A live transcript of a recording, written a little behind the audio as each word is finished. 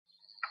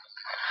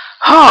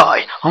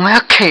Hi,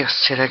 Omega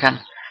Khaos here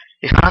again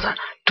with another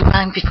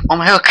Dueling with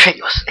Omega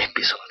Khaos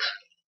episode.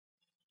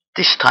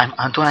 This time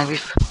I'm dueling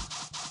with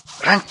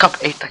rank up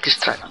 8 Axis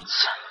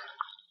Dragons.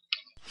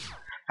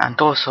 And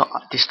also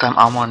this time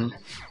I'm on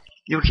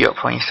Yu-Gi-Oh!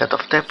 Pro instead of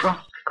Tepro,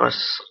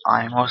 because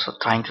I'm also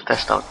trying to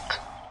test out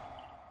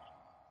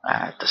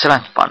the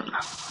 7th one,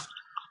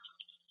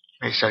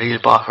 which is a real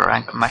powerful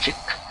rank magic.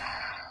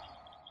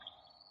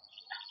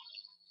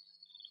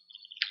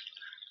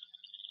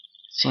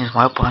 Since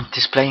my opponent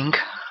is playing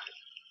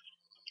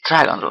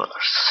Dragon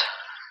Rulers.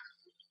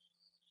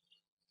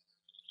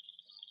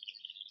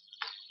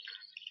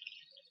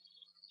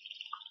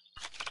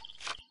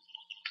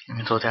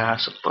 Even though they are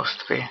supposed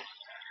to be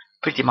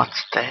pretty much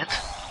dead.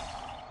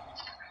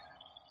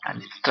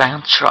 And it's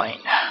Dragon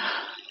Shrine.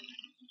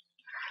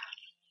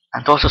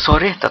 And also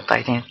sorry that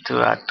I didn't do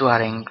a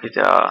dueling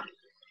video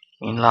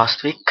in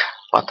last week,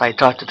 but I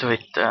tried to do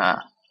it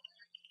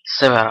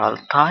several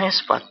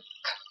times, but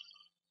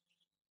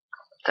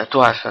the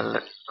duels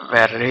were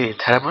really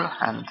terrible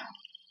and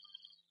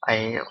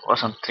I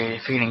wasn't really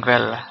feeling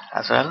well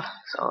as well,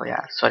 so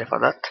yeah, sorry for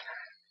that.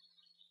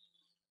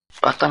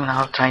 But I'm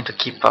now trying to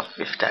keep up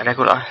with the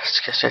regular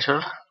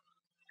schedule.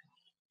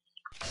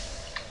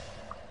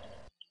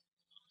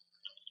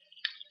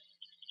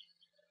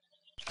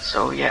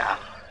 So yeah.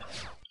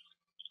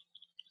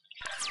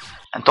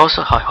 And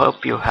also I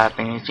hope you have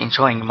been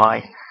enjoying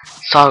my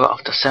Saga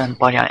of the 7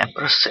 Barian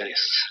Emperors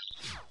series.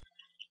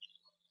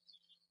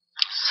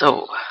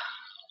 So,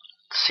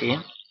 let's see.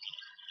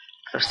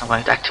 First I'm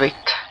going to activate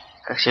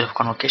the Seal of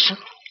Convocation.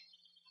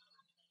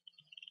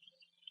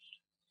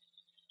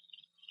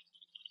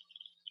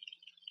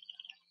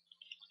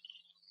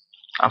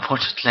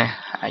 Unfortunately,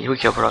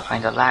 Yu-Gi-Oh! Pro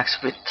kinda lags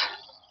a bit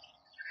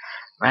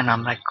when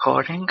I'm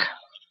recording.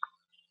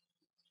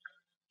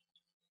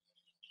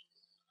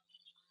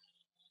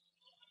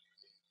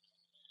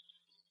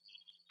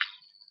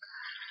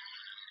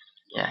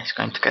 Yeah, he's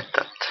going to get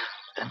that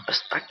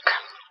Tempest back.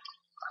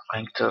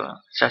 I'm going to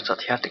search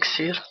out Heretic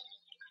Seal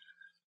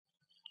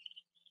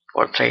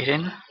for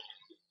trade-in.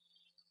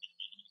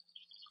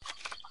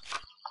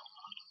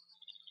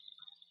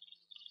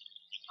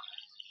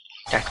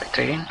 Activate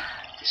trade-in,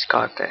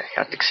 discard the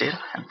Heretic Seal,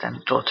 and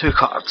then draw 2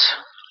 cards.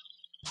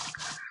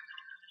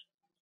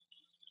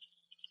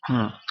 This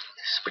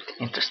is pretty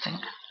interesting.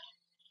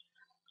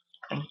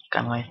 I think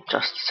I'm going to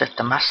just set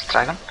the Masked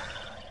Dragon,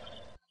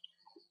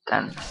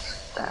 then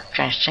the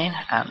Giant Chain,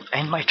 and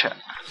end my turn.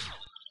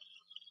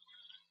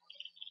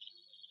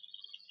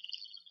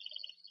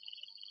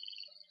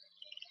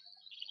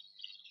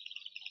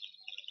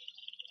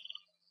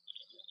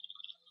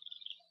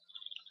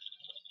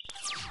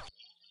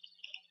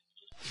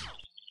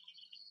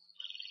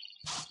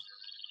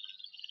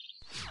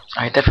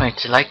 I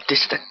definitely like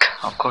this deck.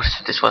 Of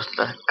course, this was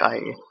the deck I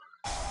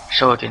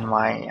showed in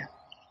my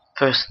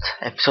first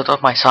episode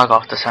of my Saga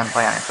of the 7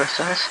 Barian Emperor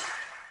series,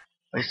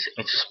 which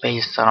is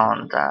based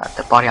around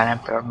the Barian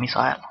Emperor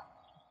missile.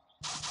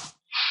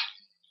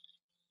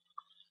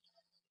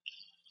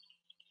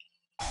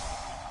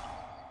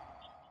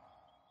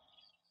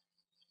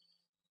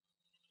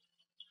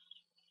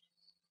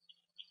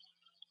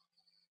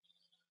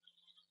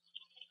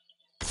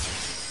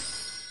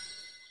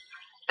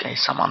 Okay,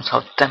 summons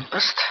out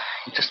Tempest,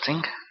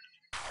 interesting,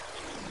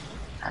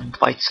 and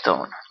White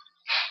Stone.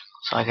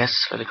 So I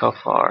guess we'll go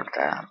for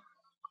the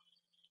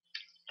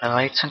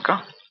Light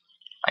Synchro,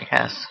 I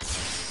guess,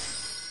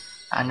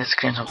 and it's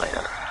Crimson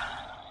Blader.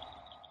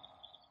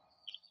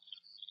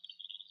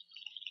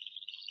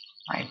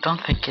 I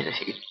don't think it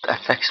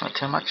affects me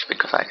too much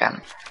because I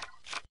can,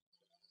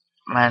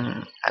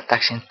 when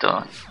attacks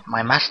into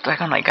my Masked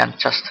Dragon, I can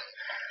just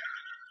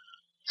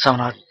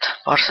summon out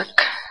Parsec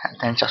and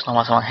then just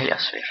normal summon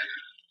Heliosphere.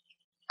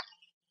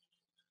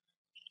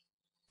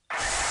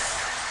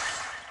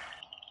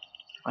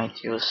 I'm going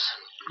to use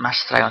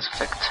Masked Dragon's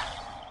effect.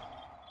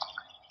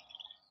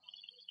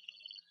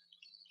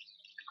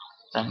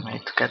 Then we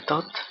need to get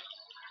out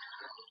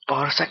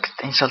Parsec,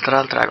 the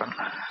Insulteral Dragon.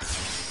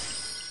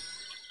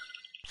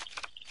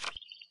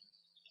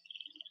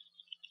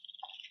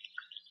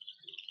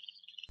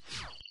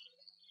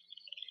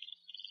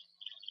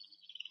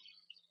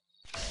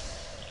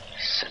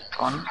 Set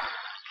one,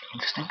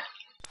 interesting.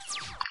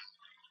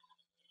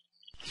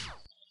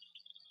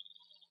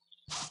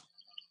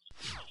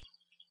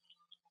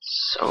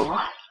 So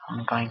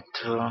I'm going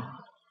to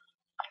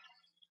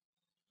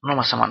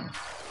normal summon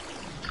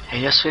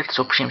Heliosphere,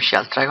 Supreme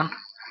Shield Dragon.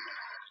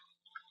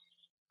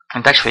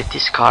 And actually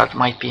this card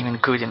might be even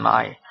good in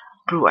my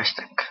Blue Eyes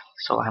deck,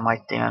 so I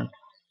might even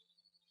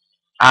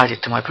add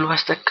it to my Blue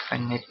Eyes deck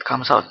when it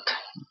comes out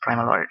in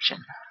Primal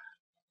Origin.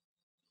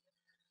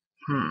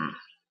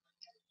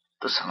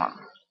 To summon.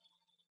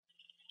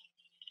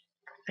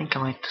 I think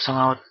I'm going to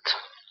summon out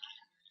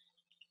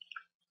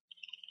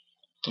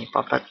Key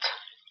Puppet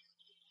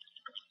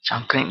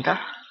Junklinder,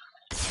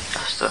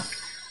 just to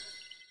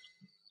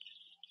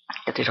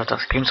get rid of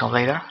the Crimson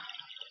Blader,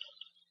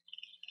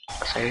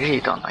 because I really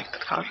don't like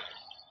that card.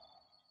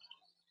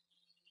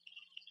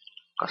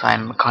 Because but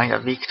I'm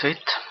kinda weak to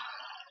it.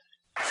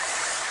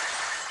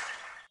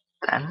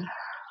 Then,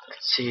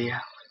 let's see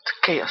the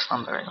chaos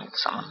number I need to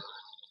summon.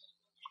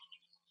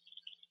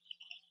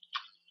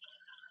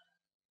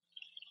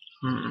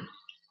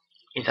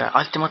 Either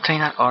Ultimate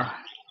Trainer or,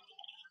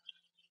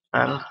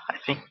 well, I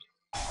think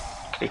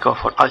we go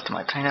for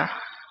Ultimate Trainer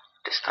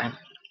this time.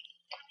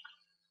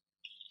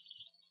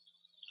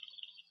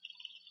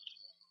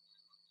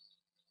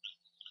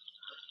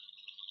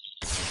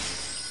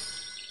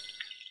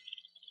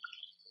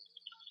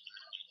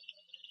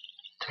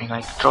 Then we're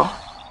going to draw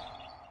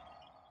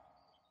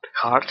the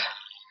card.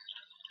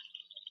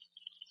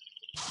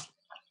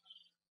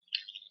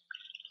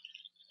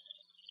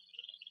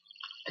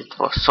 It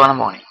was so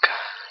annoying.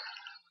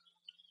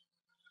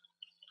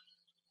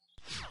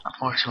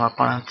 Unfortunately, my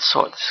opponent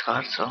saw this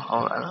card, so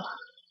oh well.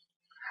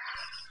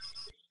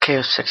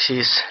 Chaos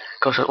succeeds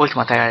because the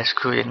Ultimate Trainer is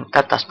screwed in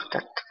that aspect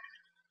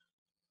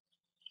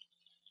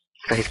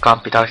that it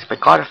can't be targeted by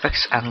card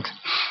effects, and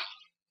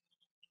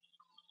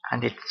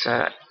its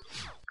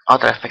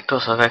other effect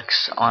also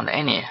works on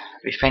any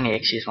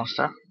Xyz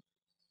monster.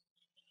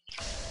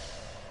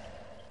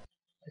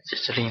 It's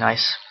just really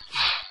nice.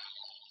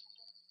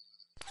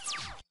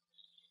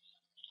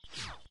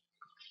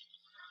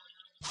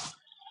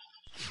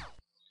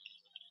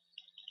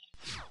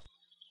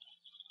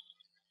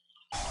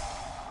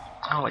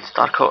 Oh, it's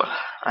Dark Hole.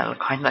 I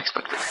kinda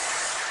expected.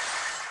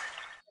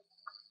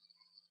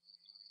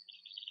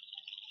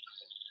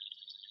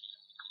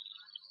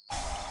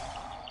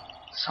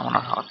 Someone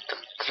out the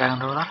Dragon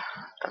Ruler.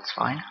 That's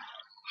fine.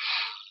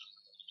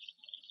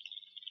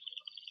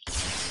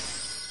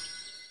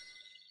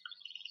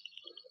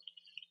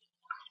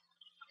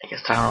 I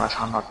guess Dragon Rulers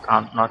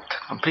are not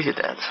completely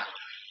dead.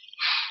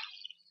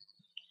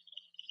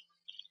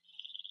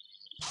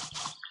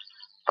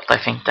 But I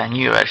think the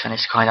new version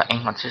is kinda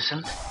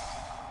inconsistent.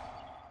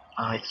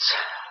 Oh, it's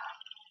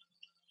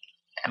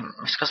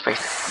Misca Space.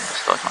 I'm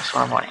just thought my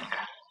Solar Morning.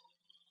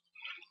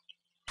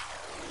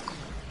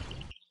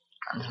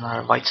 And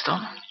another White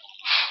Stone.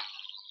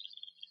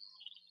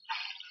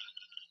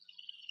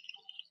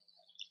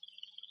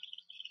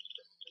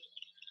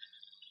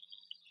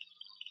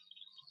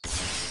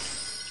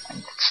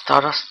 And it's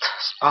Stardust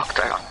Spark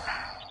Dragon.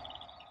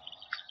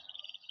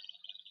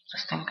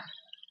 Interesting.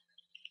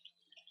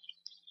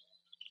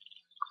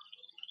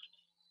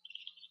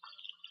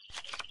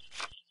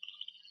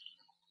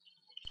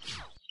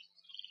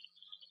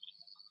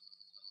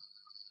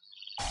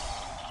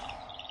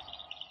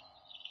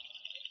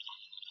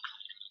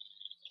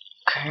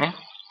 Okay,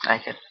 I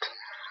get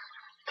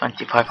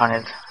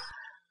 2500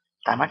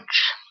 damage.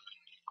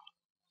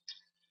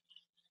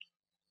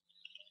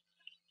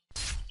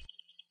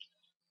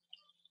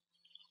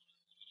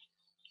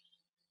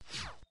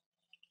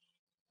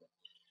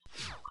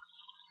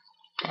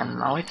 And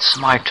now it's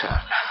my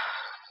turn.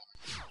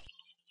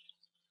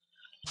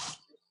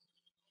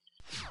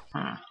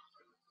 I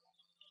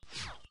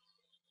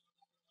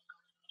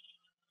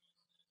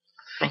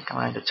think I'm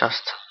going to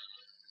just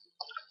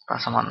run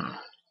someone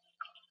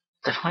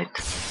Definite.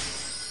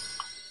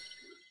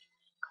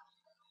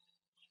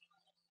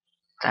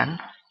 Then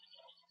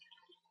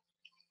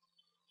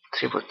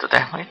tribute to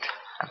Definite,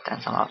 and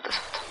then some of the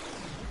set.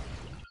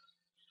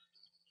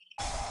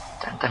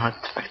 Then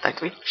Definite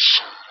Spectate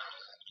Witch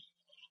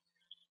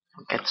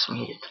gets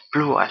me the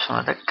blue eyes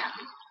on the deck.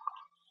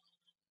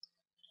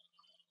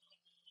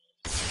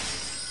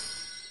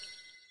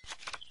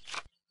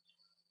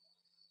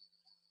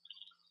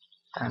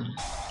 Then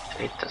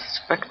 8 as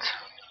expect.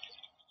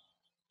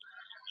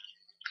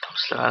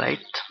 Comes level 8.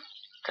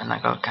 Then I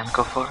can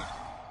go for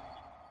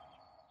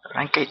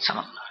rank 8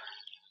 summon.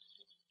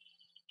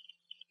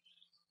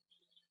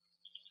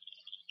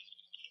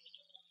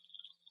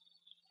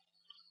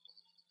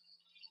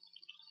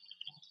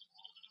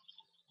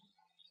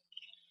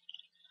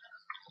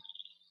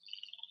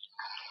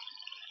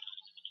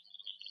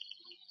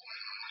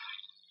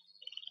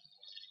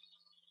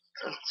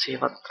 So let's see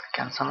what I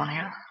can summon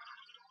here.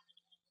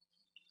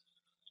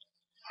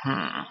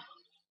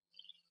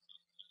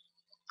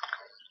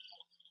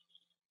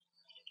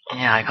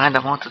 Yeah, I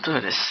kinda want to do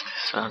this.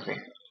 This will be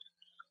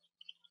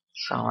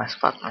so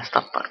messed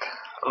up, but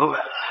oh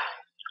well.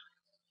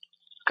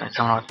 Going to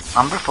summon out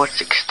number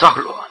 46,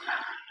 Dragulon.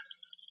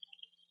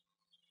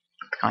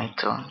 Going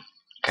to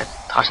get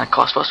Tarzan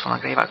Cosmos from the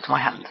graveyard to my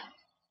hand.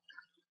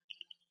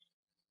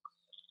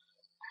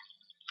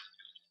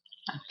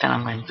 And then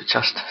I'm going to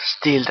just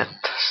steal that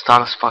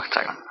Star Spark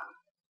Dragon.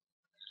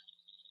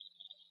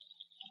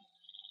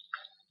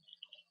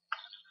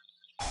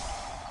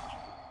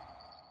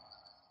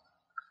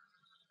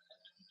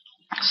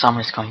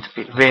 Someone is going to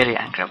be very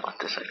angry about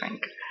this, I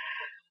think.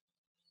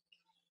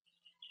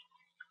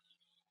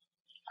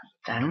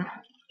 Then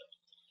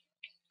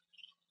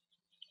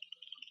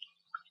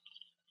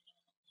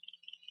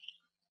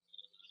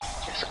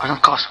yes,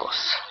 Tarzan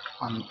Cosmos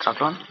on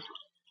Dragulon.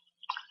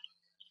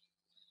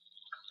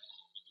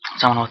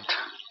 Summon out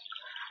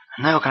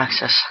Neo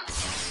Galaxia's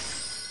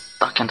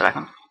Dark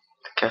Dragon,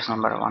 the chaos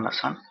number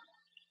 1-1.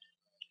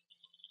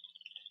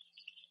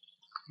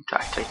 to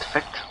activate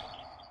effect.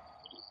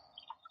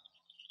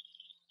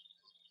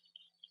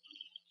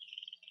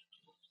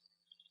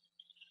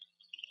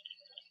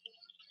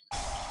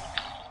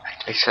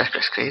 Activate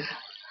reflex grid,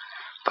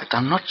 but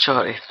I'm not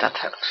sure if that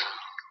helps.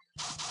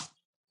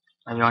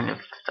 Maybe only if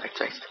it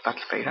activates the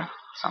battle fader or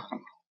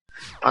something.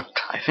 But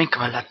I think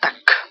I will attack.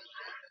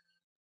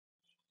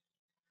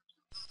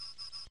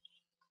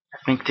 I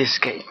think this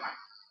game.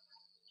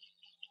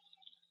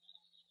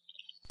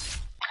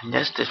 And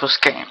yes, this was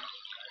game.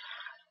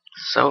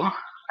 So I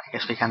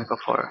guess we can go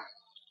for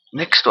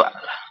next duel.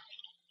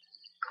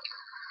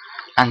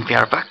 And we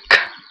are back.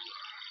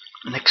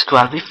 Next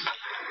duel with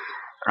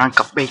rank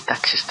up 8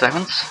 Axis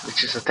Dragons,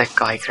 which is a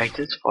deck I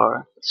created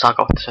for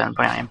Saga of the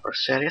 7.9 Emperor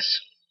series.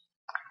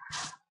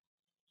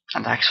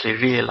 And I actually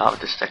really love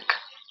this deck.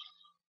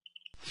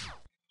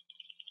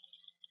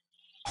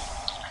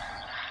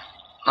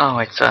 Oh,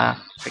 it's a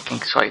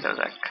freaking Spider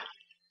deck.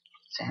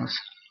 Seems.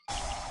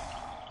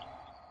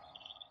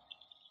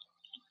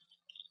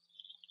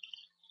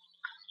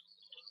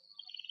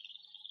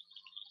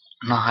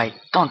 No, I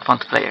don't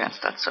want to play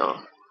against that,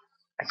 so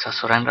let's just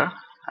surrender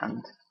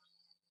and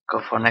go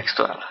for next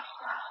duel.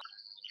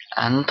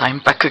 And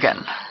I'm back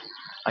again.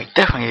 I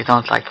definitely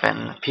don't like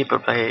when people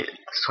play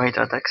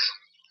Spider decks,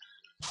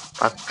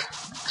 but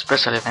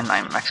especially when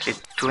I'm actually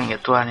doing a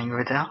dueling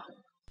video.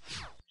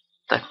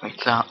 That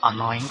makes it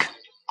annoying.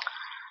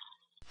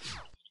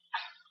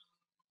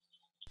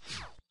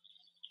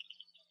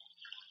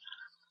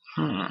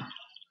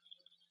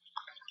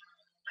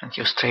 And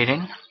use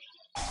trading.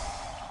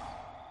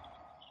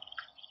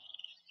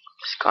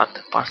 Discard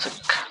the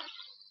Parsec.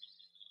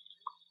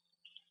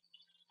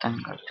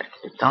 Then go check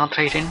the down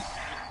trading.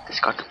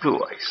 Discard the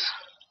blue eyes.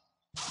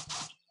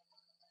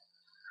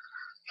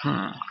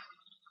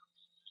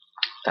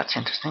 That's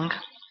interesting.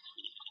 I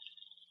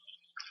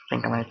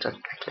think I'm going to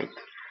activate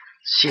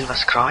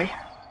Silva's Cry.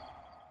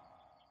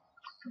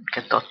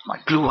 Get out my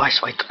blue eyes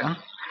white dragon.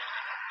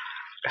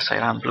 Yes, I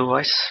run blue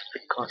eyes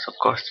because, of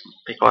course,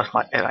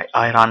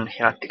 I run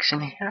heretics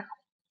in here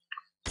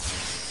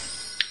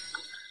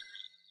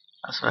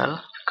as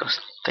well, because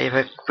they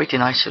work pretty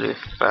nicely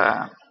with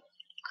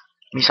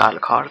missile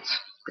cards,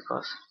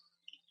 because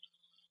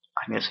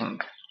I'm using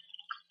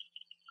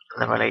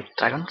level 8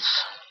 dragons.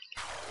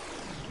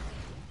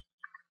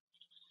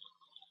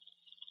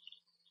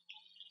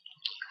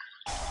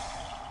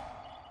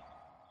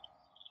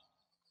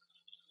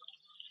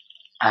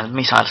 And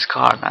missiles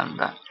card and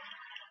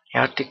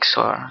heretics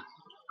or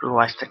blue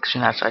eyes deck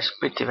synergize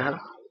pretty well.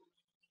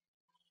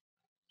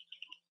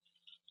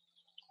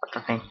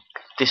 But I think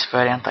this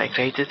variant I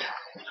created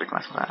is pretty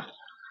much the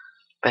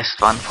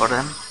best one for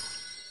them.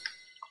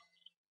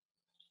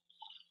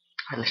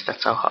 At least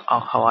that's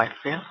how I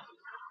feel.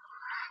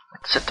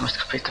 Let's set the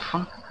Mystic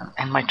Faithful and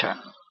end my turn.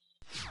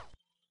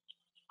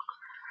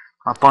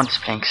 My opponent is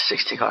playing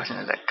 60 cards in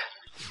the deck.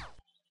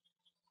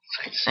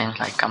 So it seems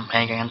like I'm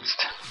playing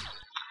against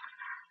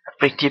a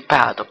pretty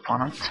bad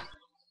opponent.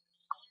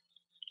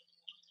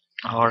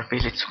 Or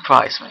will it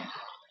surprise me?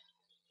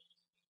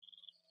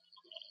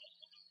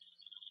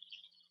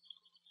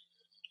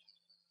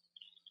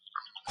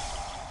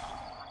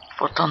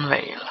 Photon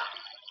Veil.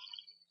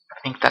 I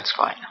think that's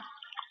fine.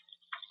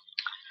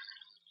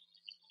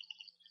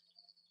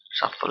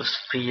 Shuffles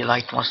 3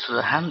 light monsters to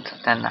the hand,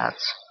 then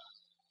adds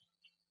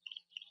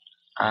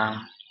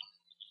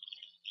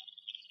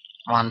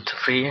 1 to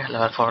 3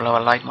 level 4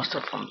 level light monster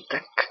from the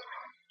deck.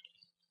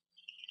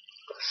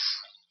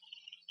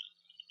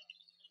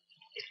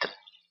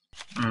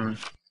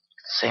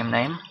 Same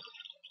name.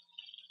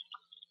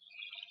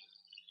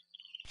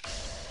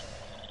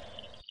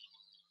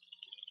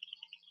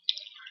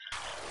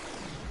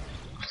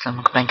 So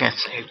I'm playing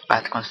against a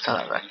bad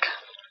Constellar deck.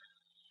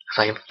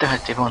 So I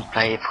definitely won't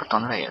play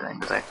Photon Veil in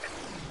the deck,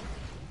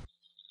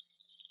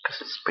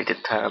 because it's pretty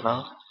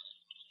terrible.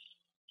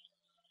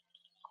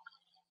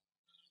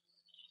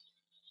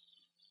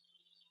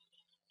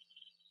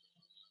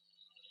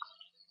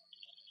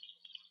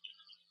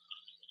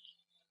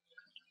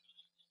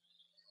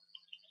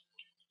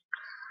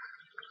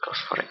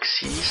 Goes for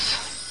Xyz.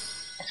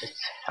 Is it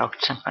Rock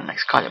Champion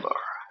Excalibur?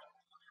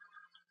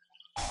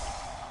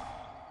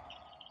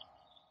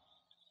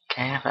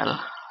 Okay, well,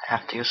 I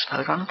have to use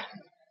Spellground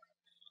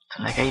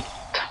to negate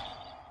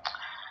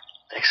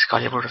the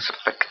Excalibur's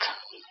effect.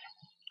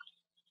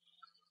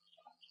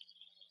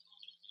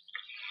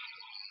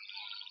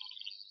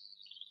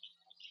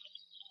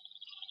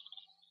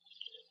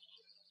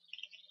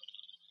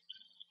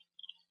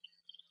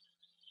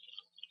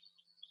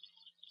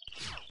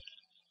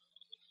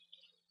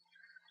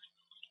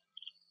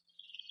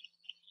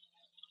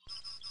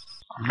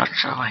 I'm not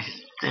sure why he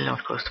still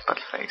not goes to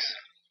battle phase.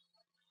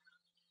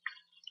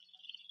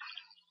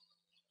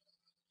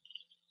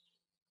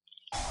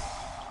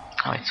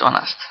 Oh, it's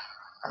honest.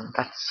 And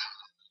that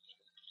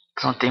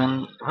doesn't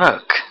even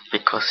work,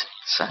 because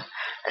it's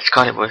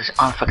Excalibur is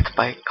unaffected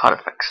by card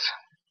effects.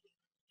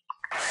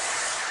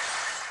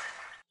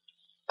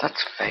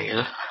 That's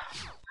fail.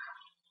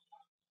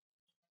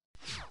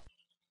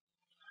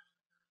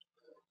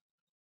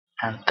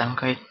 And I'm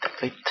going to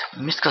activate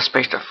Mystical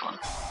Space Phone,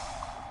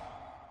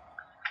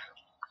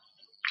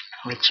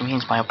 which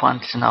means my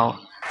opponent is now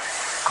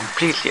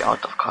completely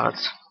out of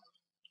cards.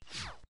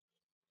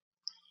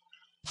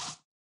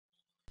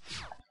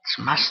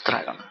 Smash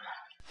Dragon,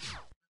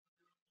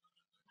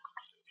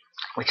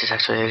 which is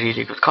actually a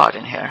really good card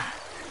in here,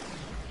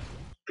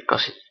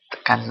 because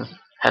it can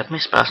help me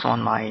spell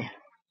summon my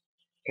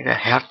either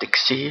Hertic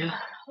Seal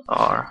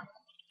or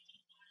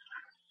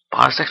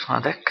Parsec from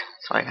a deck,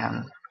 so I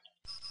can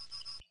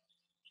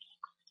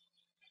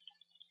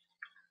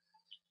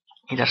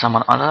either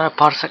summon another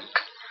Parsec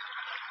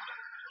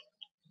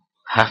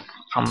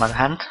from my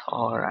hand,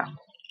 or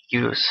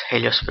use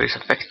Helios Spirit's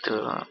effect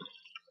to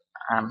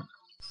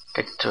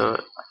get to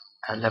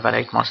a level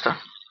 8 monster.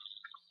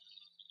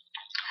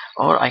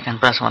 Or I can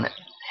press summon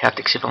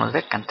Hertic Seal from the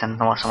deck and then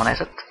normal summon it,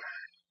 and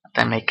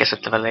then make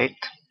it level 8.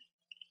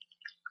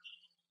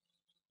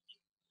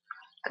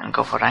 Then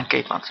go for rank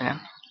 8 once again.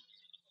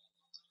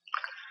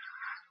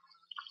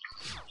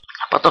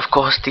 But of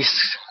course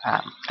this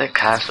deck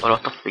has a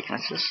lot of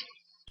weaknesses.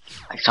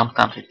 Like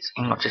sometimes it's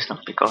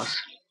inconsistent because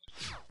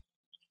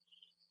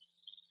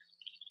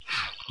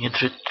you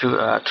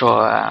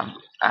draw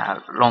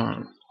a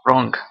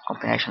wrong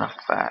combination of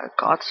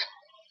cards,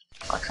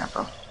 for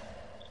example.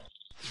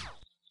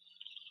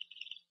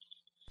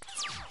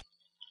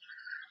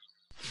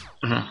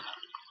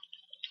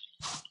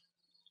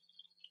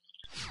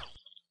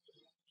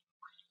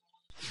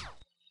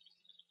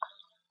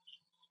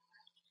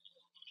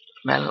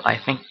 Well, I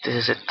think this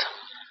is it.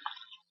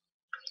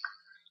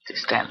 This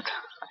is the end.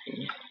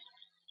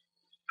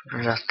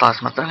 I just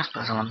toss my dragons,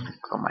 press one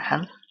from my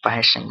hand,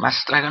 banishing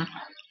Mass Dragon.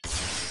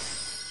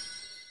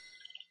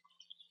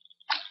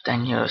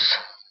 Then use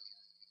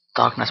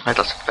Darkness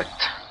Metals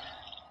effect.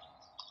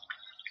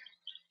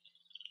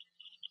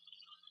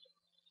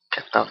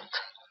 Get out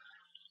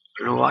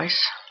Blue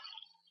Eyes.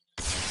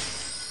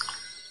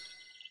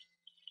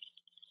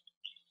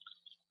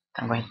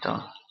 I'm going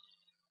to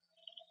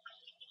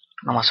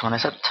normal summon a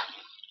set.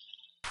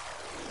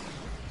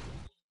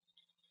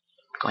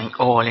 Going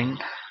all in.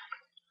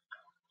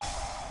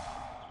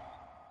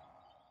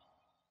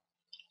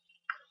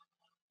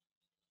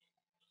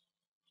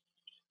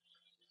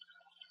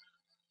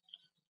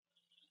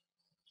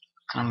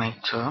 I'm going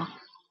to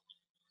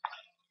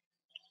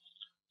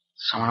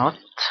summon out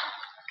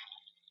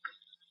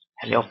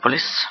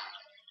Heliopolis.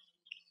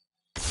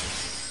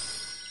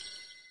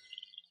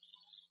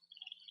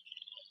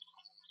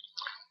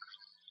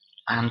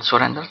 And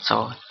surrendered,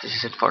 so this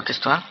is it for this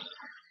duel.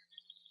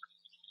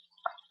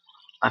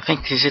 I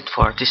think this is it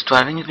for this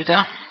 12-minute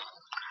video.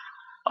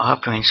 I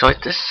hope you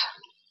enjoyed this.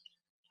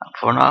 And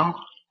for now,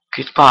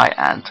 goodbye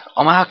and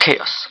Omega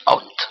Khaos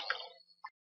out.